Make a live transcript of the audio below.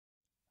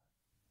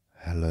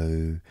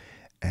hello,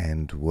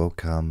 and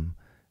welcome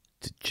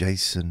to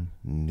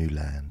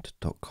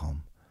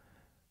jasonnewland.com.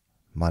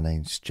 My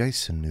name's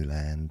Jason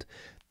Newland.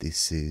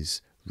 This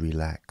is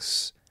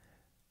Relax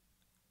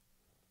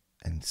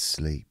and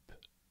Sleep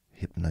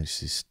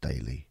Hypnosis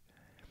Daily.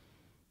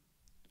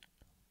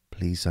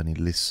 Please only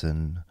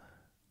listen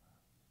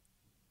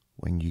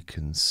when you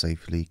can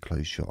safely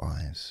close your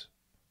eyes.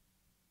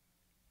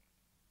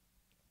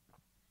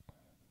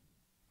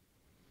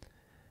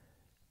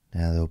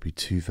 Now there'll be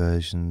two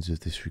versions of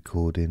this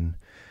recording,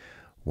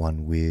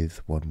 one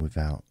with, one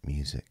without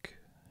music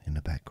in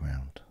the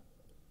background.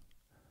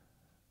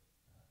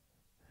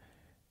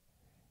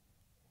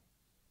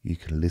 You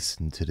can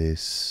listen to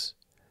this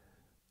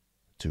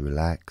to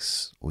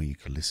relax, or you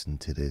can listen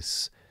to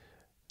this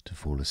to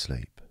fall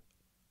asleep.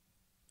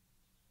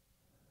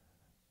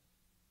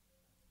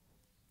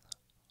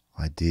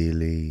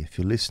 Ideally, if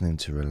you're listening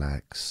to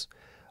relax,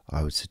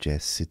 I would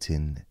suggest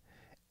sitting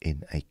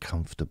in a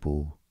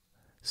comfortable,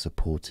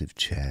 supportive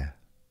chair.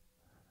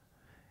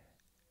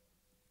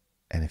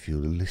 And if you're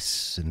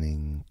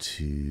listening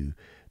to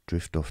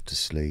drift off to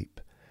sleep,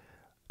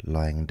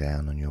 lying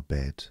down on your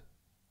bed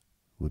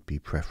would be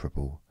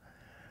preferable.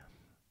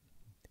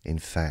 In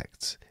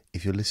fact,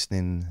 if you're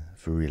listening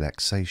for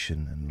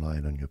relaxation and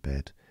lying on your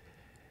bed,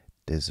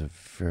 there's a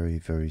very,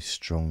 very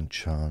strong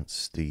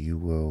chance that you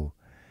will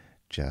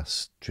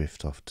just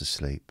drift off to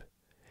sleep.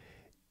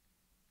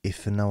 If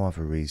for no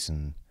other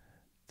reason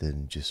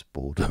than just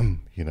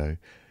boredom,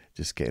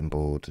 just getting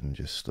bored and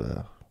just...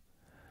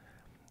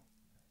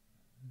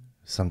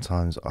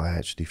 Sometimes I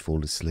actually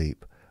fall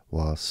asleep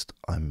whilst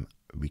I'm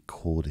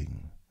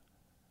recording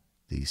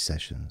these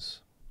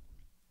sessions.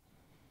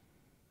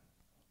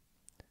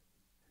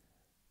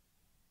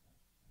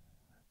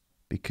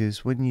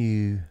 Because when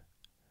you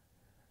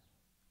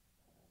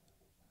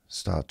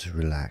start to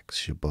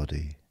relax your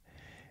body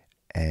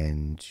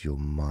and your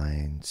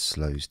mind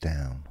slows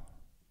down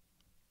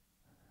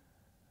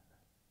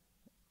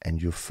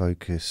and you're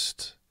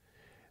focused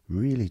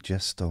really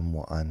just on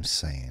what I'm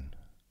saying,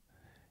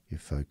 you're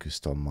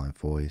focused on my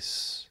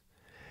voice,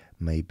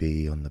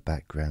 maybe on the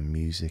background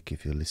music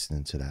if you're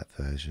listening to that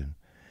version.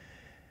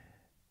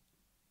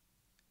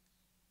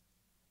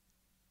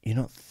 You're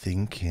not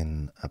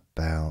thinking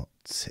about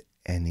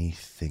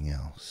anything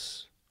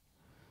else.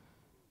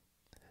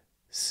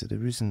 So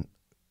there isn't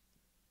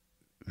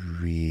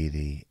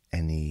really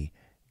any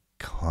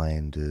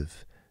kind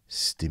of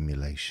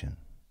stimulation.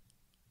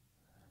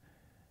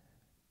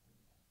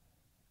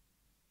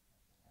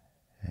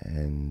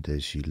 And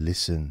as you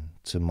listen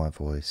to my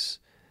voice,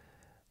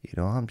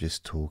 I'm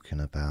just talking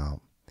about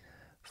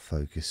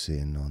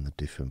focusing on the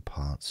different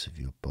parts of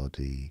your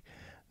body,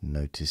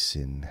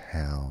 noticing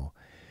how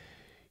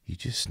you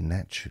just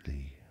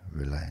naturally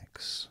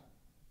relax,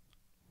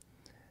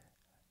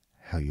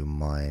 how your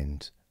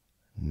mind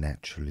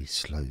naturally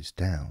slows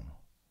down,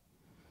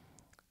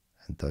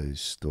 and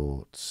those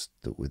thoughts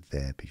that were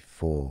there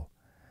before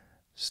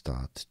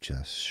start to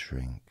just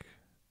shrink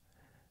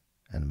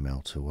and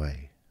melt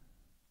away.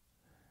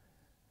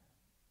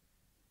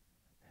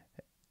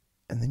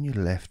 And then you're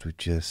left with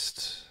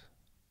just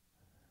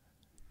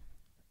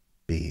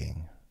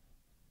being.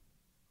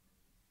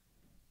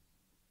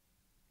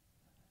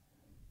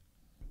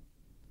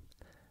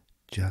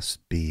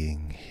 Just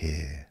being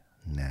here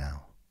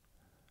now.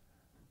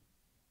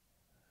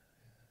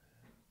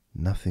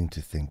 Nothing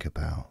to think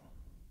about.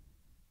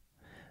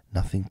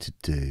 Nothing to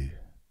do.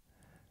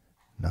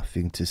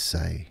 Nothing to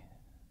say.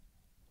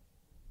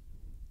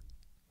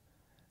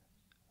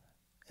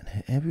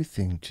 And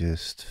everything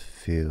just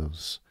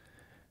feels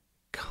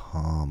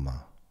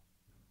calmer.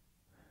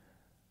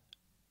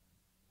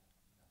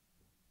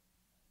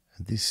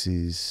 And this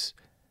is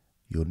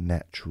your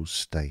natural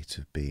state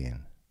of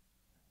being.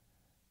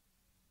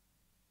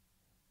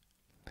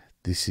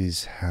 This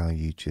is how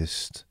you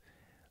just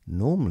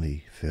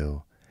normally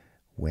feel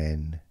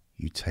when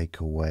you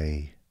take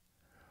away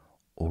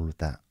all of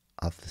that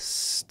other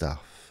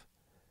stuff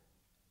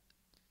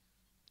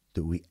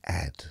that we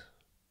add.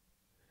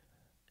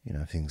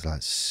 Things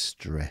like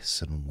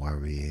stress and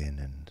worrying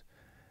and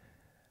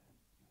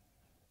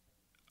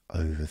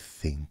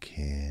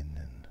overthinking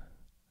and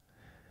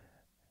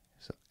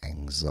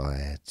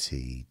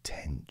anxiety,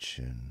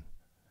 tension.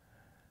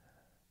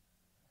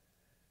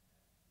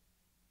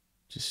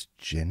 Just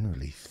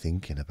generally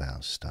thinking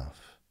about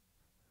stuff.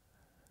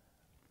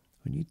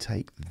 When you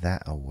take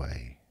that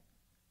away,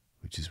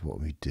 which is what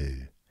we're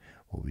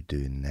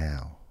doing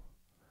now,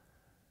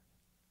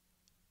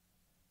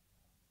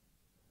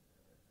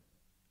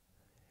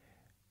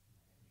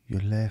 you're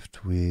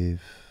left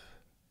with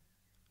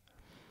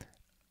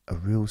a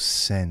real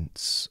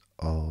sense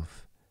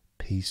of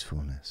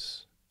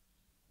peacefulness,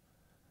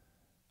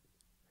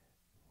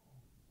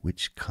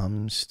 which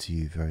comes to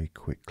you very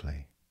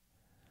quickly.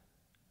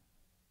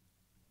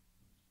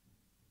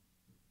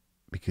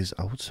 Because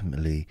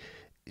ultimately,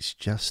 it's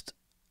just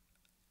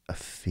a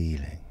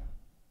feeling.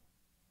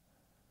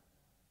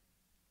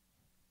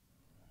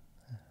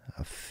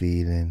 A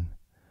feeling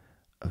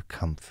of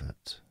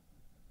comfort.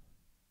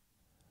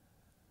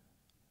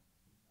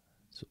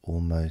 It's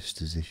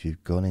almost as if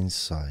you've gone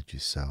inside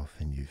yourself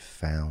and you've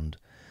found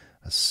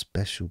a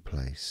special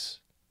place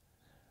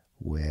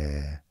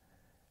where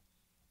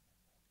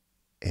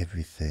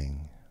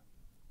everything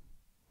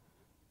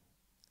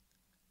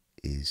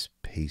is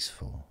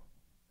peaceful.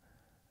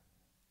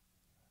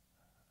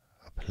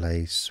 A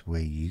place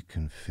where you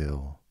can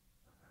feel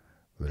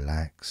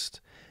relaxed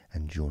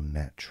and your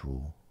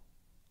natural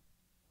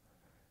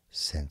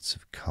sense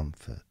of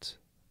comfort.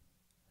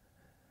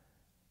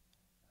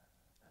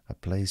 A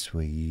place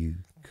where you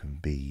can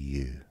be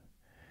you.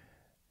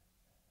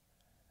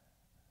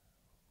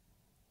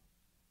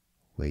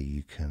 Where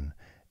you can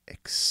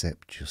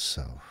accept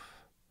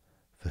yourself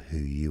for who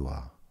you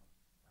are.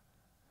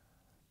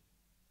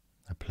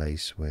 A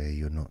place where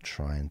you're not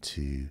trying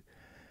to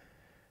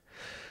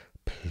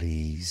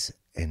please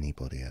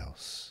anybody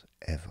else,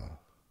 ever.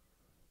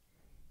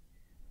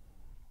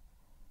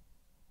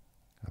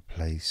 A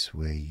place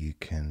where you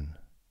can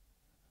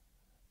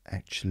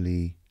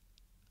actually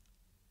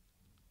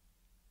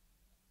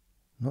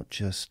not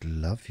just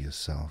love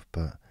yourself,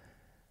 but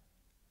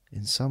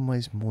in some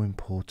ways, more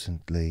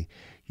importantly,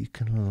 you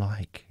can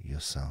like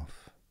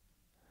yourself.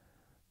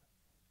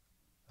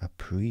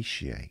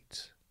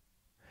 Appreciate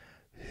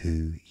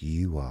who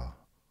you are.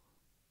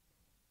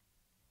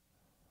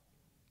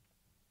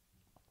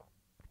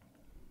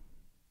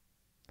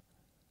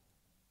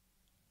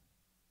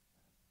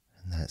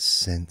 And that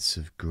sense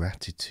of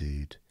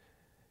gratitude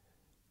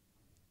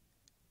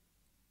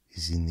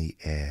is in the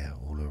air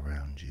all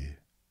around you.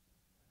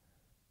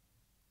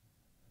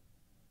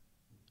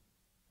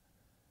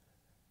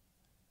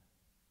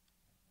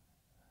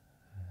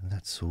 And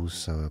that's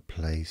also a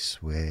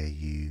place where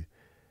you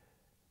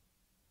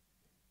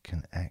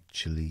can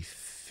actually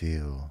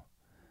feel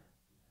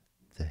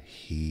the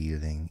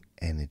healing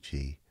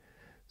energy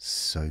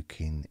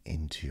soaking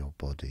into your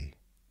body.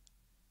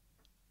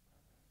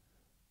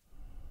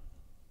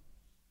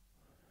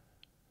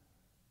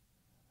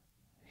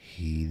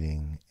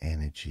 Healing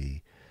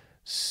energy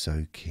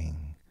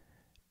soaking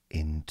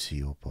into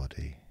your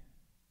body.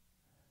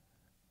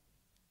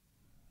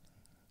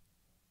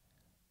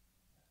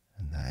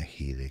 And that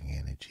healing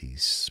energy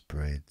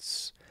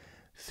spreads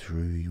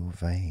through your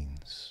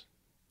veins,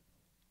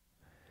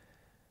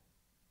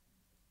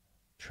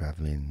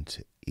 traveling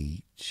to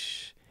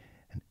each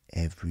and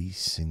every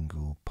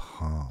single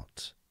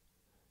part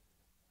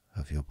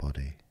of your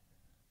body.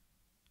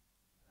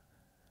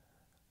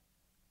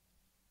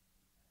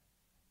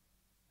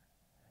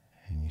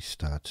 And you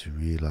start to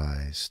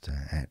realize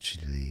that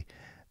actually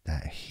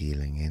that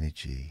healing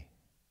energy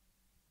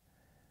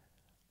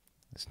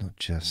has not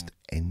just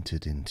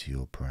entered into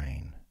your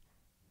brain,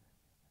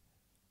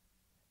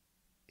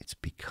 it's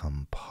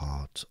become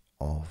part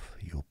of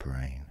your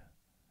brain.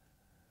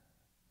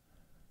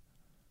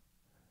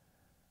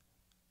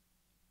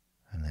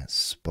 And that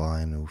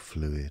spinal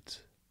fluid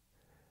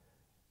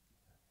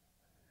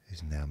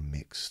is now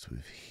mixed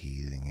with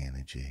healing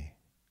energy.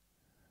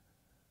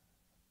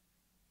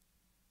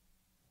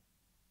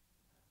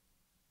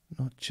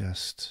 Not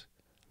just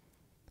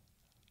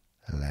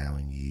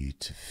allowing you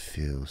to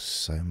feel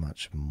so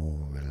much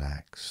more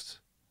relaxed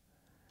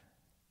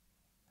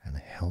and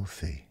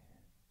healthy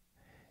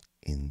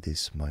in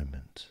this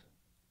moment,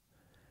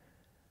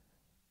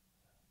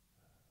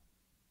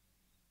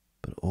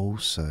 but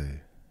also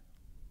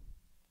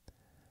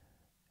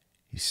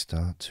you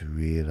start to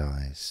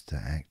realize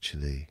that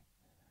actually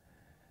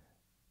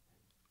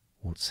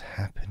what's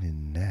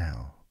happening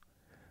now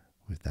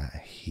with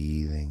that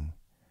healing,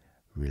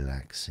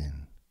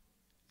 relaxing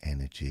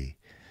energy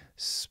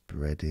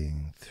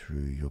spreading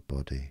through your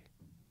body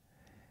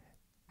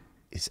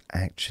is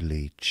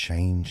actually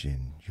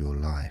changing your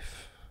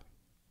life.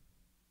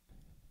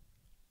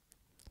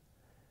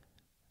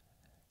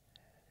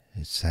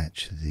 It's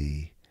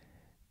actually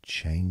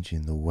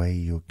changing the way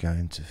you're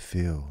going to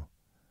feel,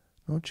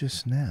 not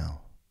just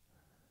now,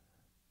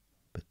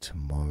 but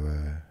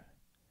tomorrow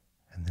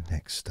and the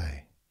next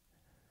day,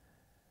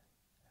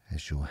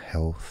 as your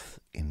health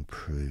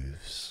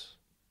improves.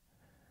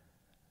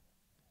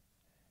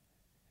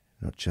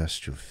 Not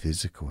just your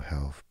physical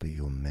health, but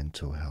your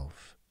mental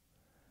health.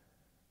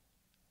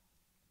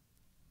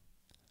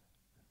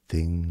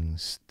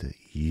 Things that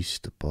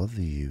used to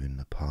bother you in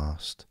the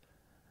past,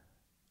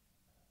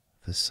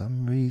 for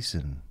some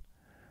reason,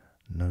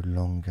 no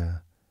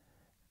longer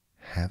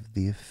have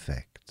the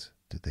effect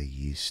that they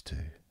used to.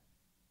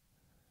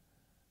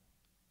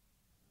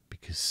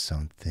 Because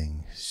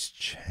something has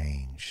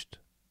changed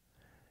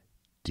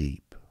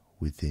deep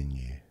within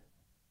you.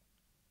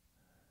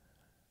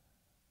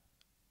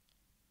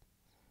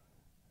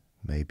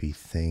 Maybe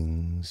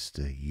things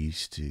that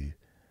used to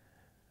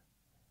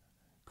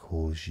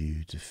cause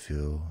you to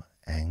feel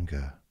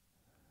anger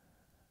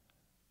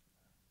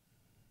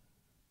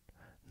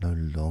no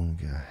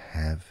longer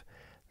have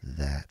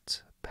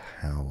that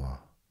power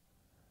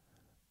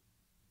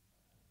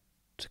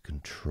to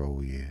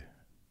control you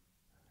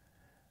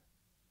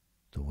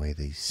the way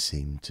they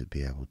seemed to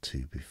be able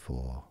to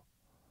before.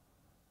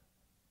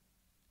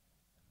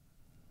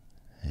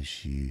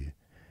 As you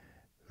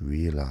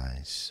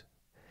realize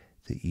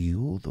that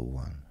you're the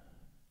one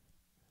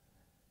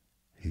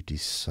who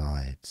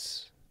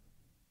decides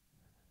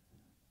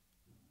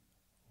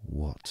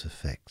what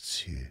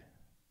affects you.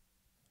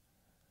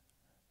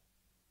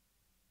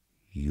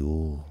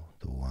 You're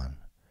the one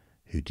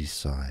who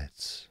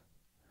decides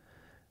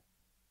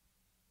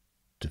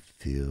to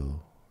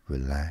feel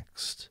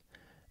relaxed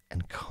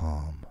and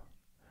calm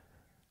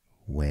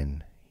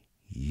when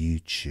you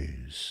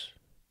choose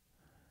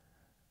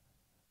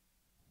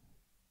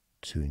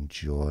to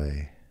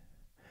enjoy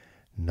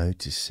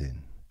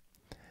noticing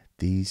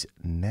these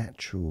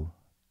natural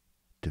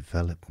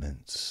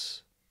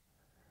developments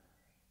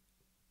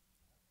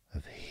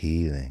of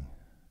healing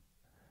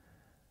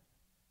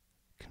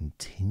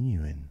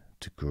continuing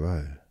to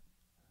grow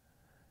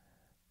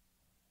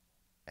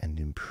and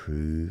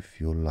improve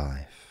your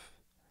life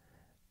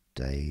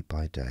day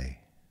by day.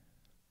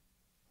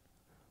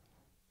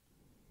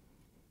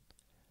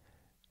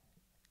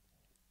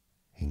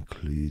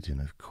 Including,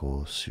 of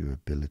course, your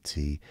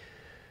ability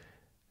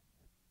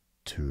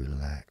to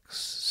relax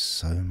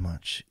so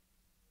much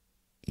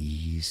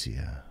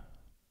easier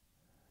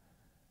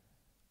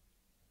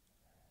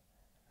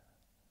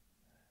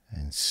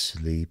and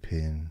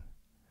sleeping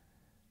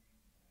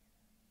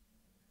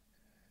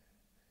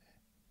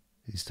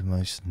is the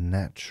most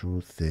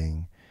natural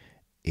thing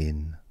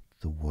in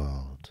the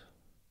world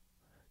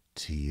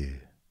to you.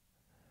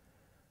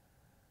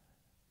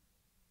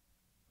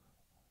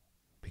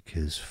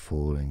 Because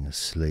falling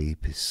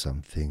asleep is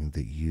something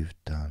that you've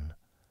done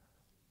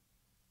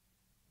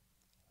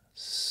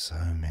so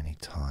many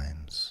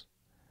times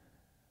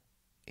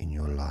in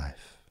your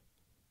life.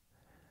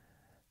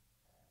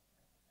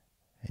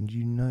 And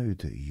you know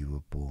that you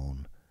were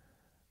born,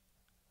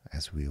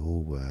 as we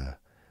all were,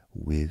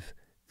 with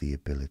the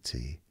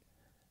ability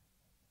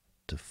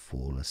to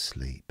fall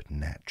asleep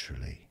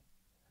naturally.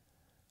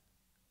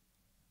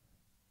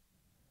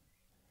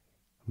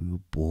 We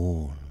were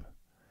born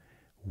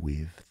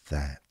with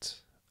that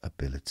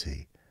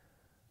ability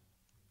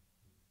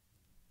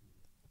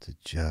to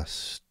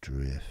just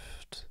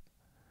drift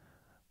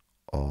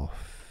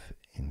off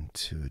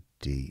into a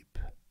deep,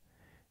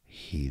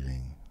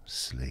 healing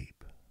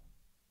sleep.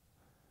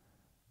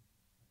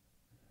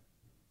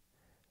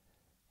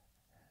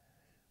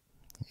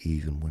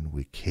 Even when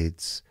we're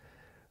kids,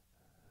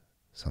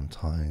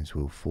 sometimes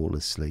we'll fall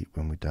asleep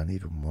when we don't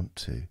even want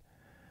to.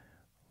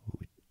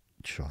 We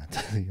try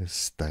to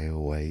stay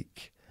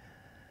awake.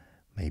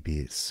 Maybe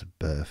it's a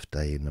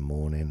birthday in the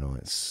morning, or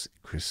it's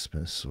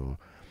Christmas or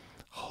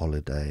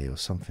holiday or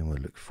something we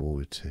look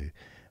forward to.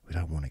 We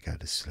don't want to go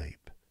to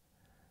sleep.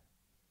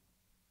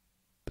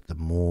 But the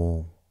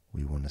more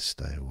we want to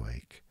stay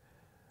awake,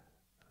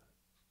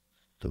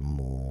 the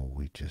more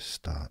we just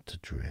start to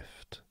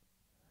drift.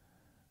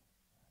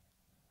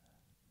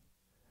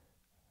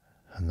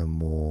 And the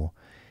more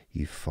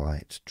you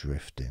fight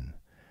drifting,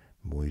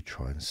 the more you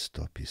try and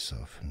stop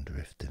yourself from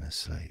drifting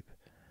asleep,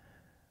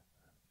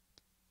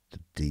 the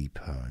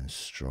deeper and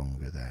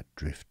stronger that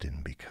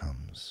drifting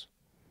becomes.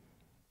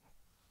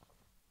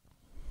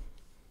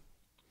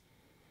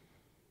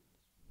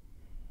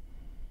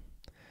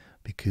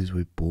 Because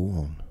we're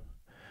born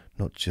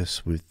not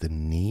just with the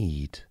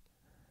need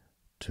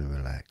to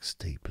relax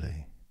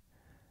deeply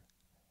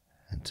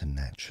and to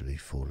naturally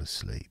fall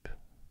asleep,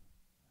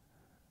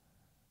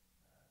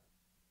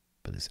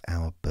 but it's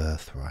our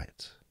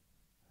birthright.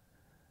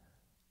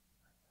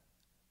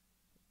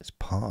 It's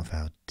part of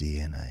our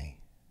DNA.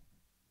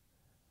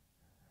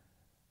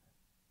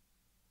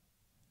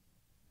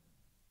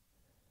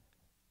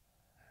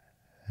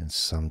 And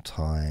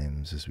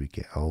sometimes as we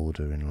get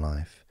older in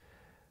life,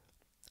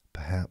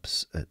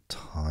 perhaps at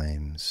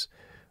times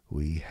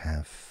we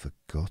have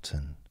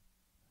forgotten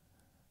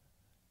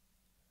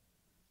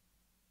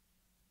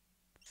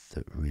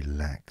that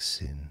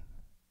relaxing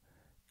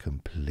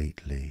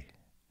completely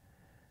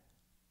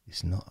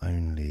is not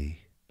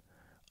only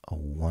a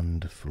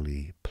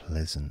wonderfully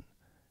pleasant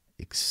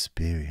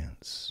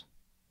experience,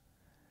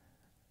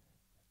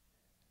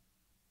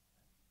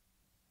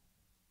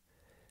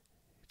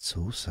 it's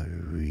also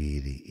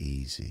really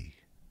easy.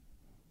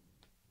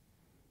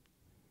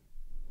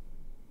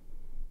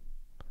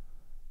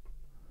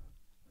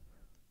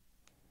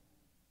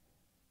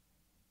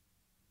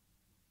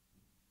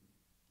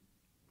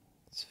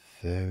 It's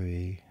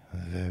very,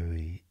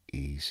 very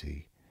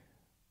easy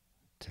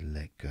to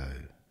let go,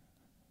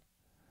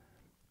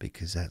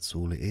 because that's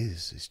all it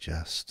is. It's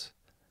just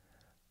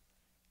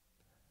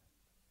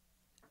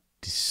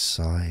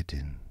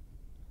deciding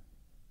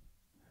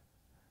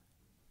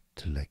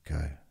to let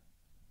go.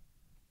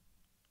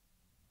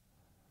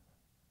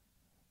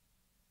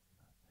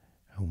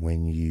 And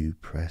when you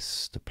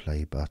press the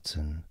play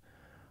button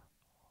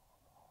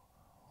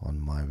on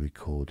my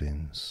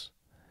recordings,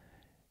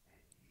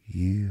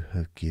 you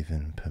have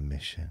given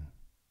permission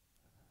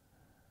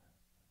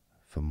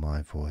for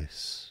my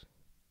voice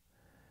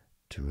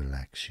to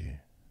relax you.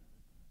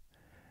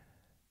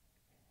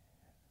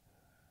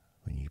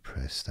 When you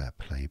press that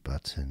play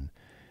button,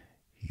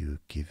 you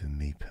have given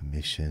me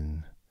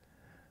permission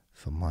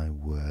for my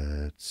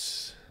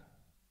words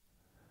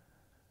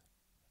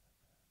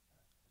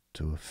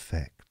to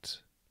affect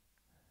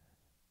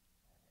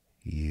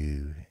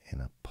you in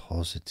a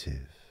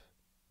positive,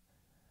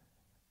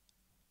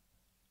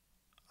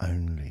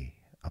 only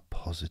a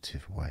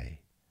positive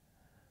way,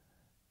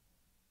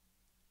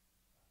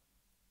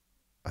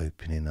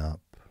 opening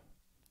up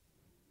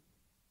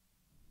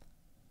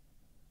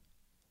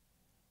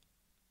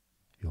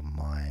your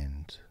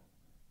mind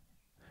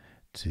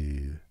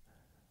to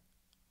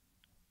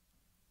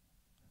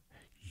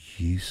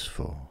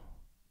useful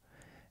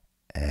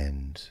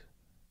and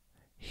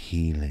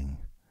healing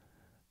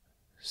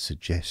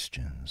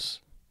suggestions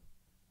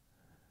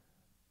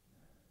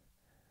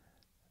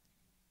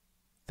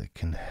that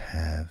can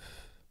have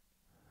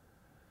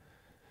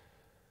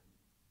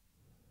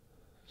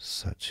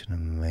such an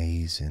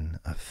amazing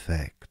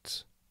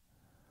effect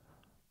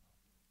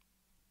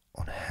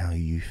on how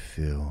you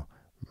feel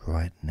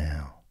right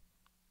now,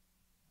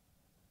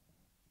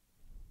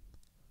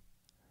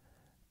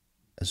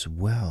 as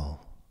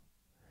well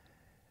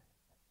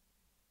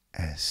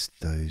as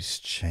those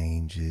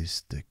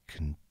changes that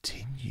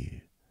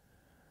continue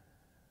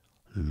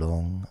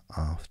long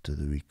after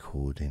the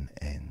recording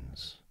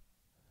ends,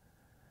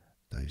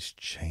 those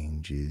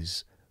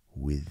changes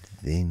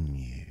within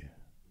you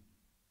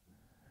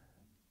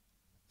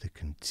that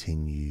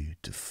continue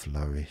to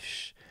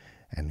flourish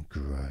and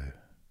grow,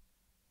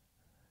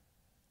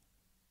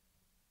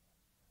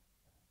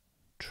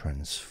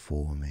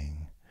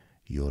 transforming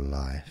your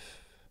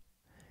life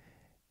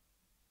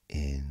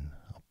in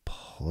a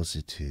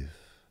positive,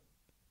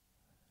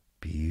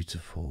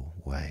 beautiful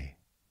way,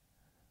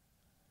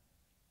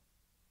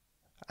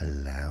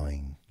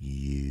 allowing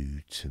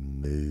you to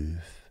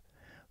move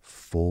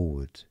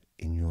forward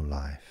in your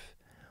life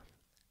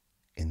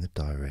in the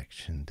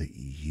direction that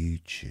you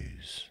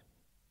choose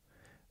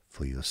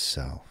for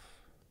yourself.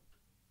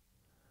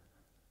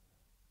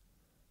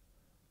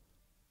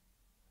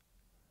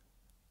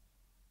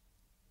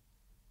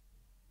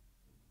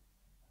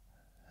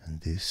 And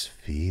this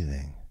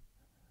feeling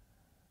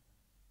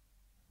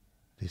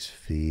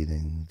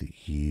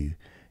that you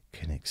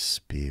can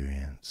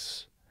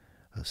experience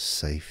of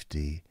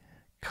safety,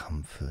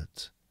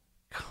 comfort,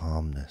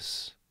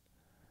 calmness,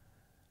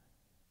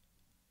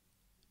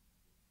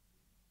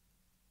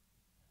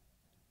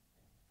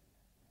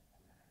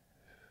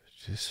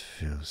 just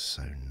feels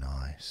so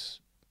nice.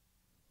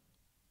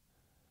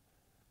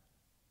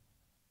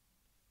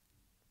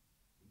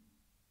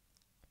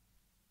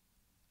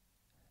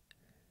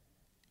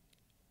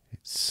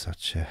 It's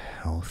such a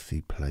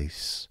healthy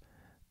place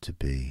to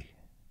be.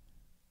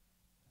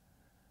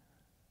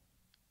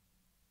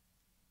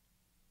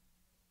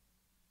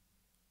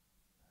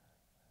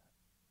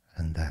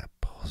 And that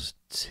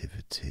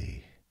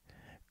positivity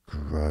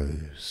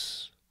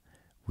grows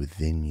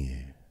within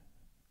you.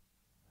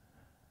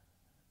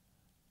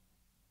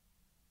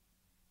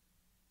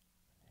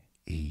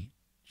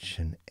 Each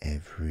and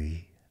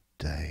every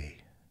day,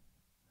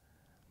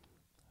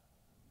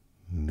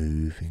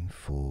 moving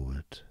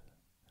forward,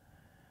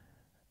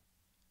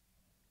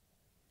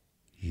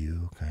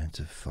 you're going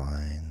to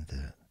find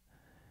that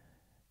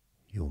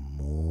you're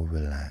more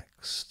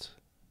relaxed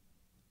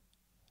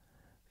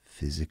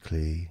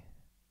physically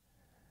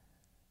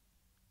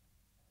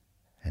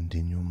and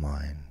in your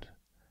mind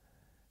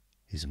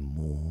is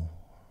more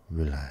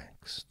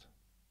relaxed.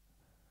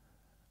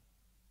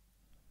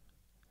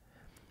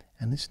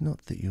 And it's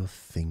not that you're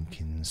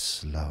thinking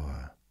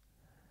slower,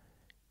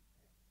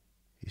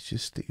 it's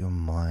just that your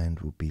mind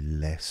will be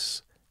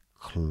less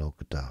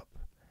clogged up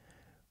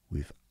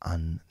with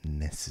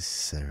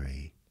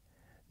unnecessary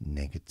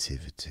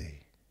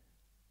negativity.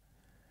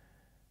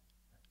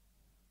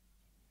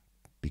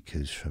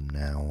 Because from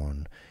now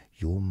on,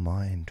 your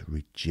mind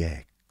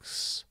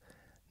rejects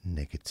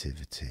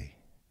negativity.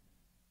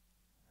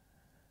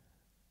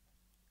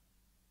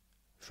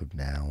 From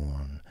now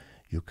on,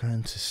 you're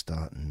going to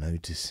start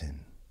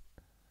noticing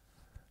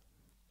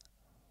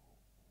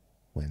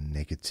when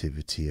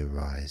negativity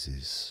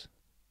arises.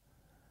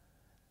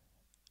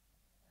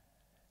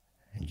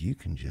 And you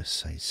can just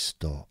say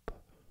stop.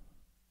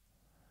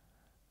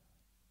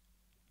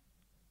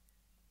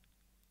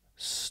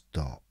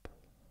 Stop.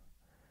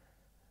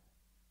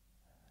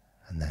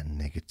 And that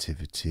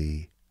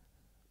negativity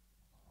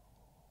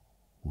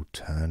will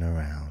turn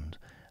around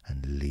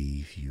and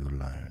leave you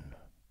alone.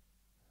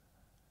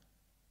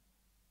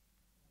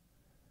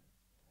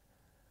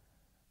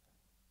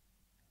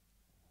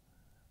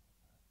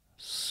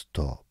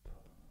 Stop.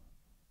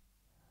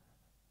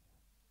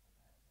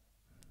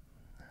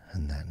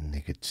 And that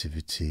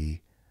negativity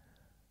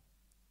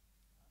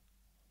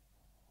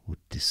would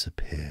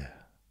disappear.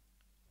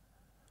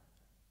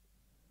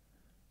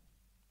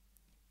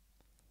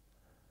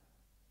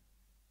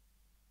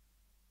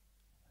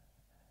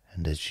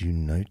 And as you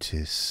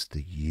notice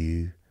that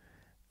you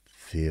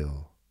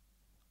feel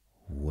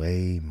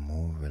way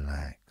more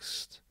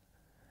relaxed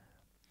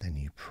than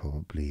you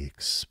probably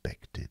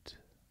expected,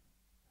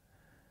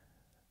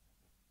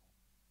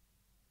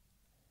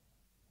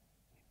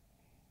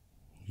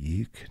 you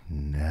you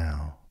can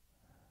now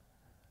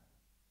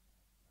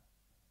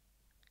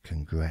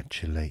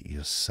congratulate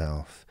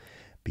yourself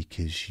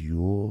because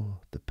you're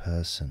the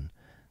person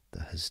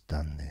that has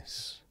done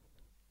this.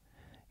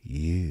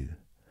 You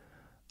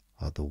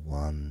are the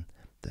one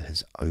that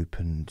has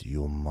opened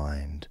your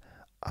mind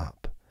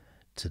up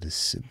to the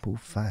simple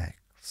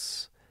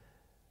facts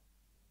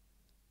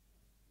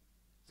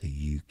that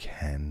you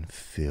can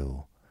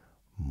feel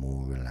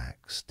more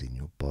relaxed in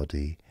your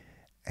body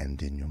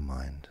and in your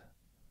mind.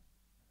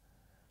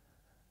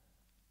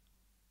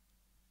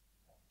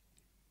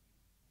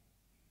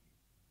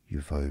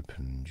 You've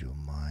opened your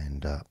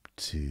mind up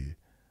to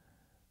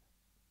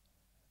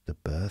the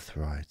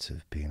birthright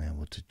of being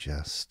able to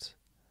just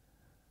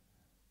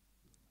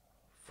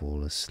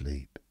fall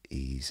asleep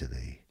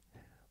easily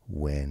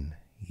when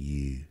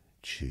you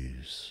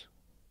choose.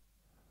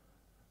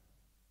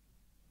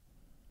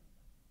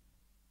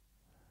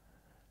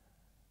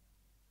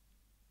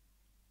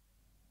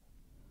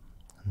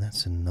 And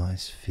that's a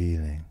nice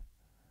feeling,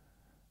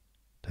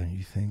 don't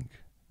you think?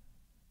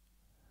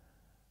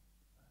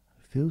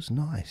 It feels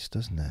nice,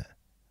 doesn't it?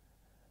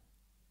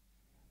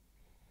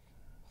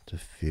 To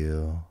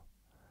feel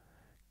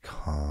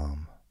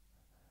calm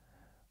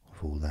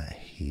with all that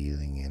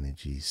healing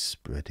energy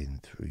spreading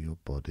through your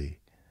body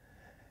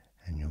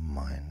and your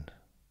mind.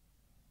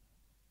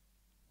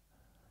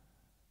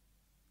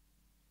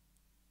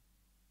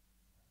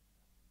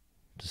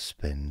 To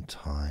spend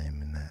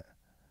time in that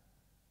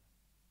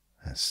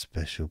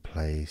special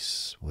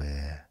place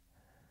where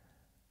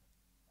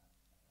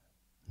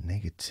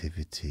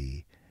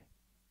negativity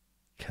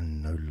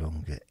can no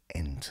longer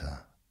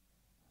enter.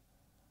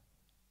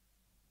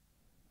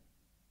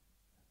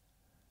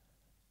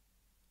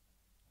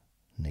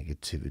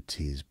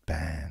 Negativity is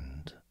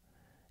banned,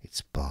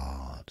 it's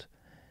barred,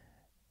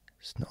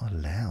 it's not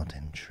allowed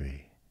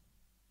entry.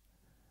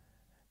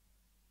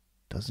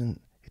 It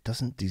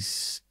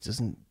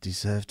doesn't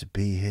deserve to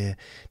be here,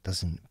 it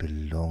doesn't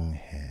belong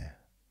here.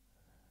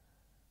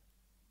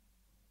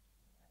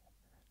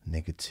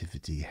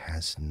 Negativity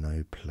has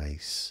no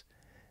place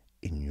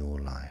in your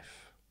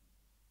life.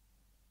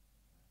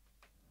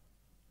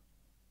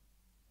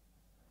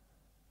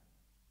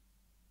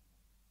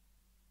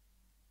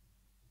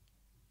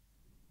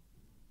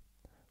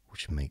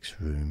 Which makes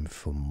room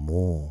for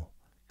more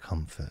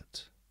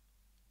comfort,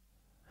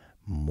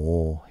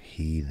 more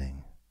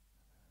healing,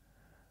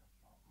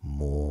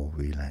 more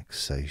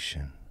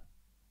relaxation,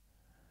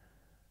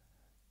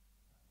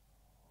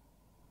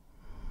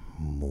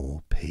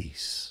 more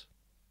peace.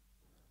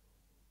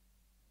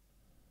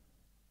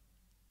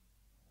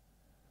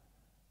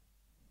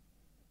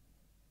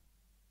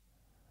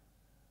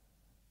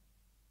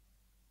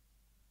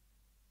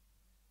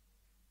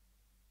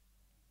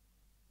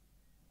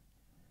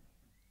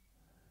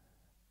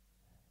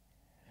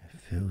 It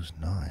feels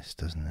nice,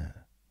 doesn't it?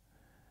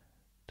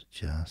 To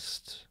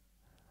just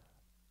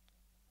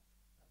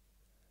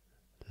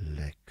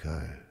let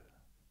go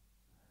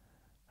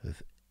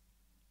of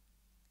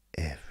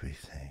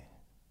everything.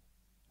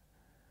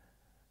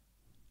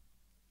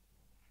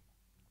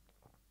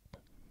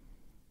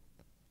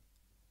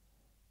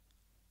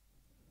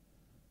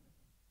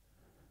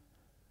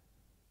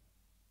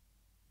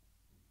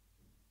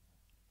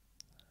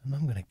 And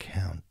I'm going to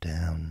count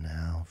down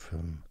now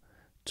from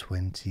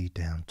 20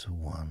 down to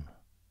 1.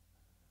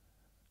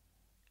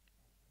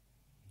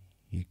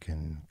 You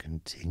can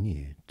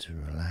continue to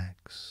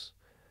relax.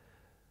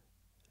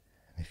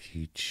 And if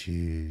you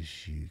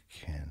choose, you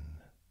can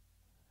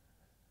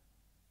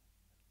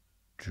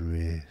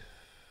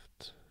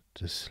drift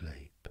to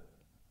sleep.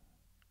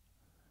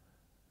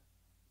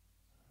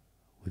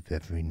 With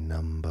every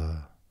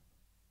number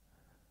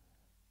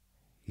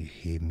you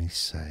hear me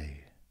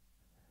say,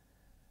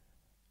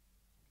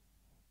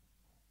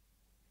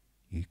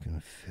 you can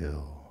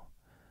feel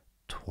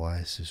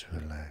twice as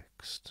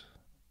relaxed.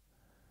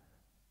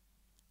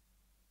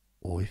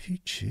 Or if you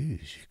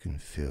choose, you can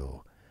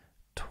feel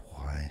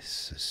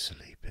twice as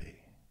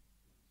sleepy.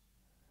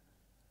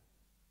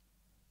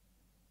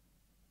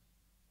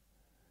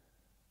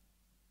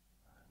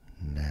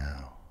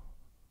 Now,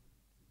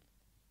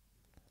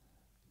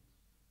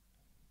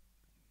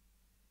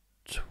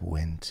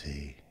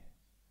 20.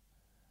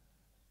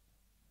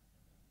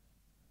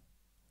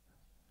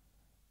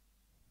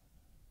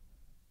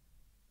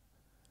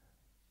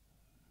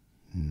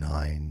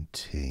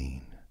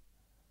 19.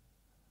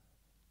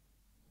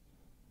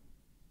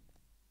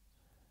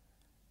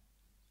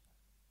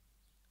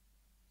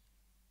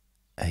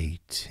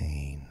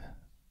 18.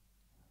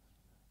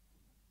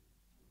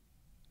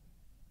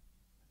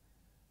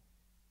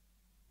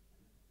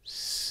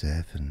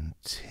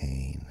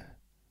 17.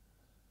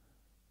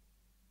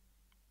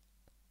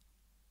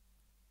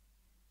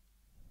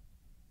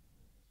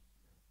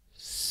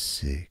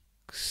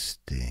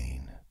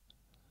 16.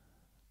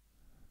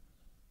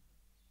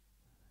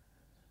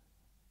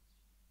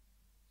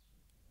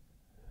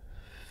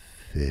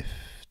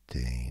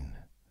 15.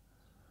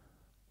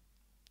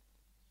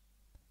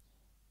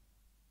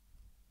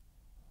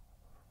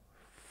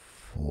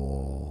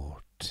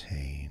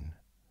 14.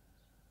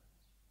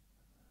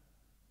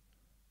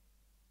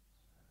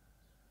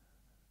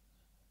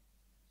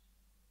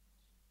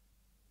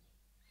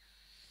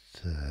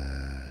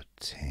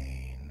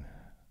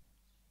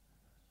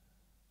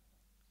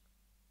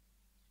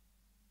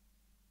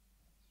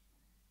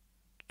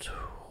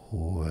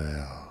 12,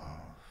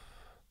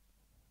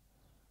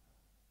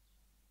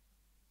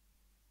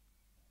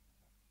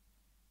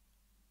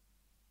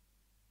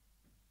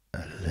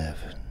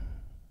 11,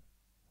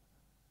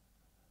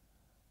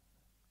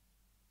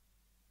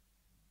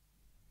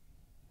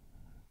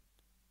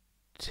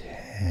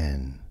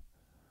 10,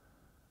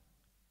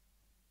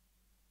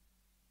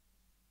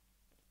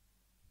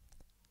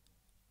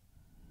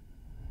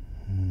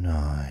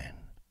 9,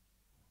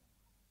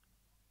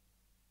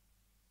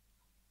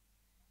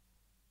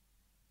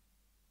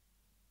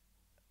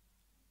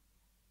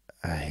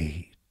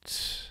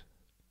 8,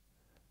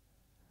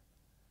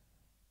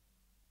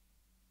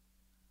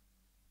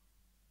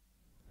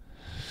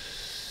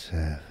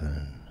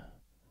 7,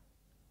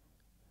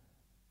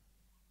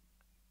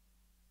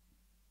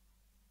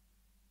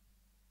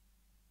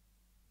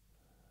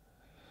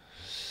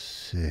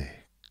 6,